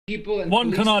people. And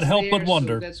one cannot help but there,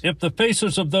 wonder if the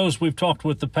faces of those we've talked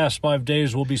with the past 5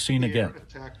 days will be seen again.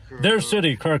 Their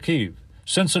city, Kharkiv,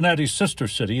 Cincinnati's sister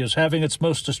city, is having its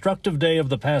most destructive day of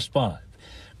the past 5.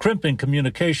 Crimping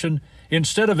communication,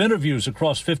 instead of interviews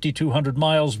across 5,200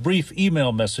 miles, brief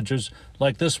email messages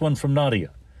like this one from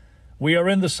Nadia. We are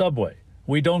in the subway.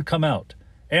 We don't come out.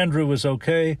 Andrew is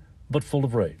okay, but full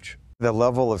of rage. The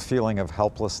level of feeling of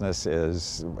helplessness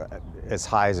is as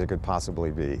high as it could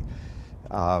possibly be.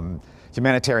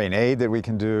 Humanitarian aid that we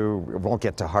can do won't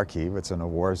get to Kharkiv. It's in a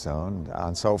war zone.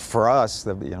 And so for us,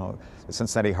 the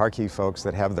Cincinnati-Kharkiv folks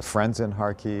that have the friends in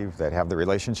Kharkiv, that have the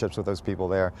relationships with those people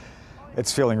there,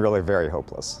 it's feeling really very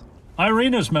hopeless.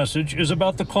 Irina's message is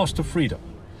about the cost of freedom.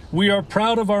 We are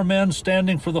proud of our men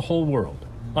standing for the whole world.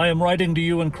 I am writing to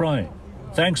you and crying.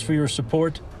 Thanks for your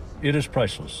support. It is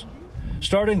priceless.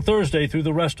 Starting Thursday through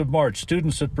the rest of March,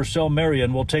 students at Purcell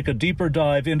Marion will take a deeper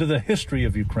dive into the history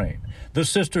of Ukraine, the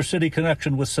sister city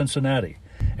connection with Cincinnati,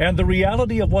 and the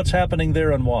reality of what's happening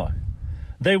there and why.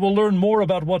 They will learn more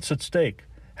about what's at stake,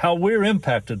 how we're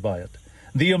impacted by it,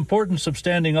 the importance of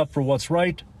standing up for what's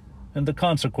right, and the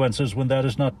consequences when that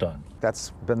is not done.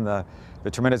 That's been the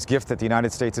tremendous gift that the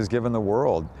United States has given the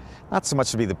world, not so much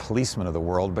to be the policeman of the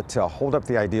world, but to hold up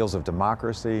the ideals of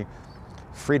democracy,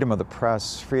 freedom of the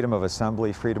press, freedom of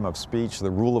assembly, freedom of speech, the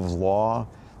rule of law,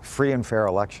 free and fair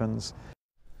elections.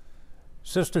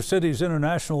 Sister Cities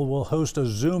International will host a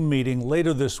Zoom meeting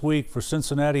later this week for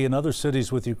Cincinnati and other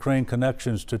cities with Ukraine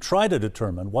connections to try to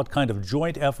determine what kind of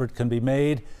joint effort can be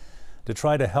made to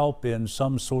try to help in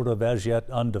some sort of as yet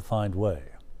undefined way.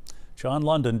 John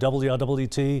London,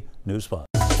 WLWT News 5.